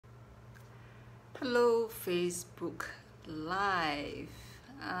Hello, Facebook Live.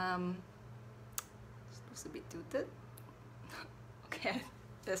 Looks a bit tilted. Okay,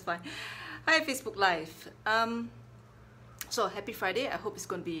 that's fine. Hi, Facebook Live. So happy Friday. I hope it's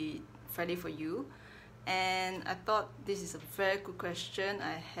going to be Friday for you. And I thought this is a very good question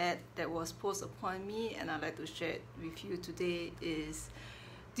I had that was posed upon me, and I'd like to share it with you today. Is,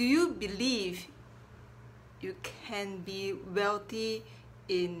 do you believe you can be wealthy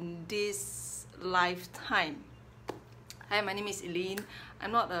in this lifetime? Hi, my name is Elaine.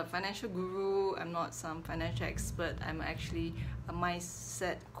 I'm not a financial guru. I'm not some financial expert. I'm actually a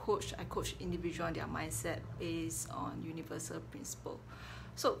mindset coach. I coach individuals on their mindset based on universal principle.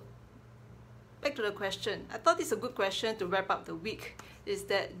 So back to the question. I thought it's a good question to wrap up the week. Is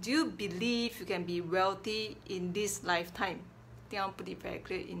that, do you believe you can be wealthy in this lifetime? I think I'll put it very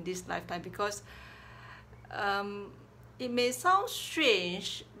clear, in this lifetime, because it may sound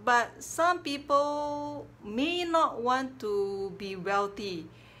strange, but some people may not want to be wealthy.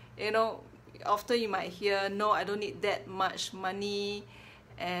 You know, often you might hear, no, I don't need that much money,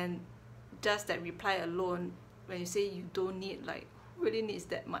 and just that reply alone, when you say you don't need, like, really needs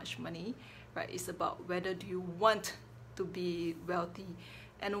that much money, right? It's about whether do you want to be wealthy.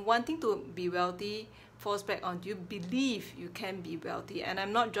 And wanting to be wealthy falls back on, do you believe you can be wealthy? And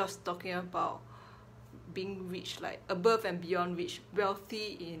I'm not just talking about being rich, like above and beyond rich,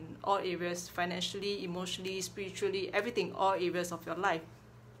 wealthy in all areas, financially, emotionally, spiritually, everything, all areas of your life.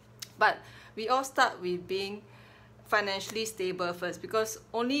 But we all start with being financially stable first, because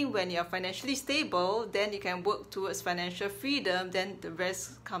only when you're financially stable, then you can work towards financial freedom, then the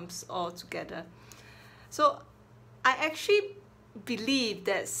rest comes all together. So I actually believe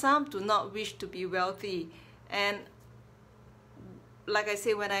that some do not wish to be wealthy, and like I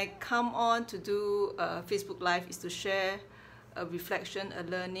say, when I come on to do a Facebook Live, is to share a reflection, a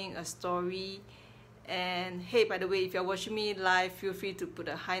learning, a story. And hey, by the way, if you're watching me live, feel free to put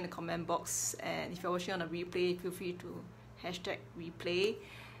a hi in the comment box. And if you're watching on a replay, feel free to hashtag replay.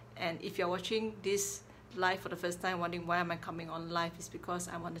 And if you're watching this live for the first time, wondering why am I coming on live, is because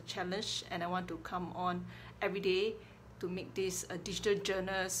I want a challenge and I want to come on every day to make this a digital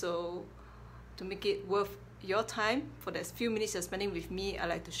journal. So to make it worth your time, for that few minutes you're spending with me, I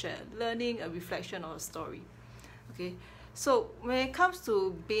like to share learning, a reflection, or a story. Okay, so when it comes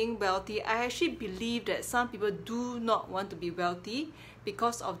to being wealthy, I actually believe that some people do not want to be wealthy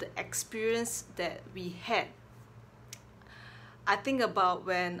because of the experience that we had. I think about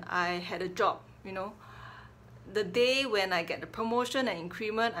when I had a job, you know, the day when I get the promotion and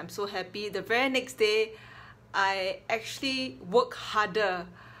increment, I'm so happy. The very next day, I actually work harder,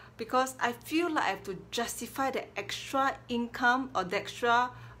 because I feel like I have to justify the extra income or the extra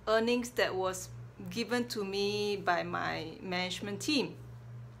earnings that was given to me by my management team.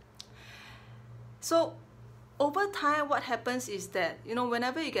 So over time, what happens is that, you know,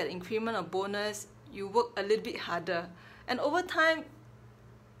 whenever you get increment or bonus, you work a little bit harder. And over time,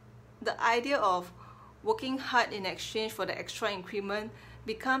 the idea of working hard in exchange for the extra increment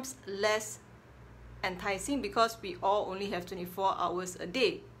becomes less enticing, because we all only have 24 hours a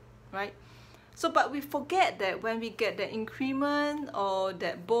day, right? So, but we forget that when we get the increment or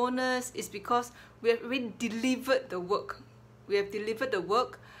that bonus, is because we have already delivered the work. We have delivered the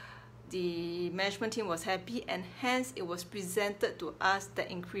work, the management team was happy, and hence it was presented to us, the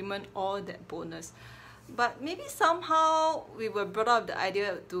increment or that bonus. But maybe somehow we were brought up the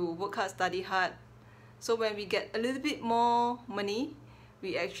idea to work hard, study hard. So when we get a little bit more money,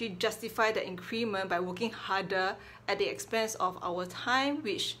 we actually justify the increment by working harder at the expense of our time,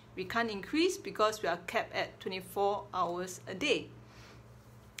 which we can't increase because we are capped at 24 hours a day.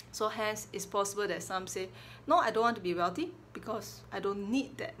 So hence, it's possible that some say, no, I don't want to be wealthy because I don't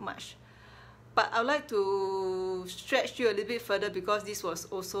need that much. But I'd like to stretch you a little bit further, because this was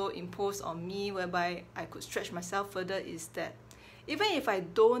also imposed on me, whereby I could stretch myself further, is that even if I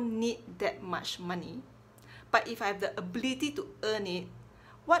don't need that much money, but if I have the ability to earn it,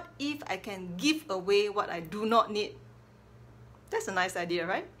 what if I can give away what I do not need? That's a nice idea,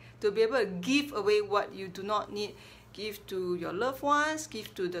 right? To be able to give away what you do not need. Give to your loved ones,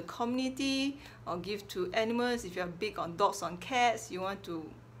 give to the community, or give to animals. If you're big on dogs, on cats, you want to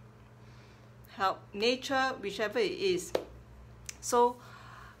help nature, whichever it is. So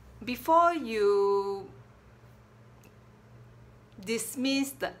before you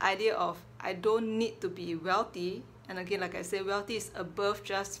dismiss the idea of I don't need to be wealthy, and again, like I said, wealthy is above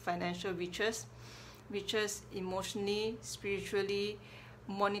just financial riches. Riches emotionally, spiritually,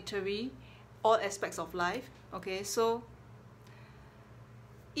 monetary, all aspects of life. Okay, so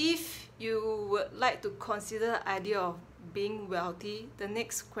if you would like to consider the idea of being wealthy, the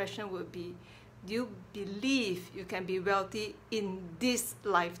next question would be, do you believe you can be wealthy in this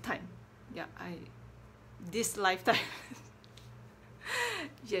lifetime? Yeah, this lifetime.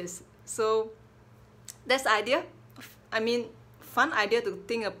 Yes, so that's the idea. I mean, fun idea to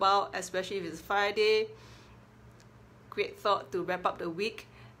think about, especially if it's Friday. Great thought to wrap up the week.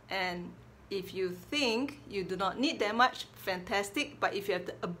 And if you think you do not need that much, fantastic. But if you have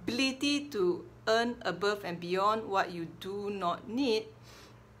the ability to earn above and beyond what you do not need,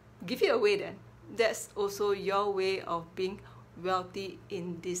 give it away then. That's also your way of being wealthy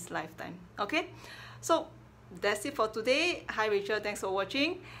in this lifetime. Okay, so that's it for today. Hi Rachel, thanks for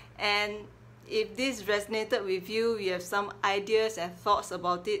watching. And if this resonated with you, you have some ideas and thoughts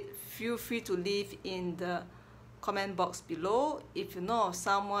about it, feel free to leave in the comment box below. If you know of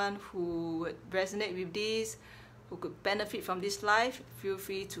someone who would resonate with this, who could benefit from this life, feel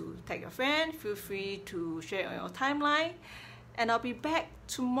free to tag your friend, feel free to share on your timeline. And I'll be back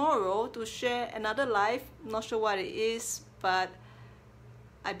tomorrow to share another live. Not sure what it is, but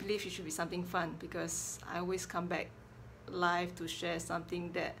I believe it should be something fun, because I always come back live to share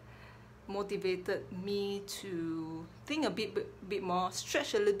something that motivated me to think a bit more,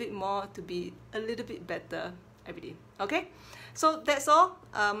 stretch a little bit more, to be a little bit better every day. Okay, so that's all.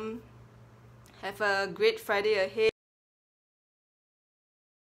 Have a great Friday ahead.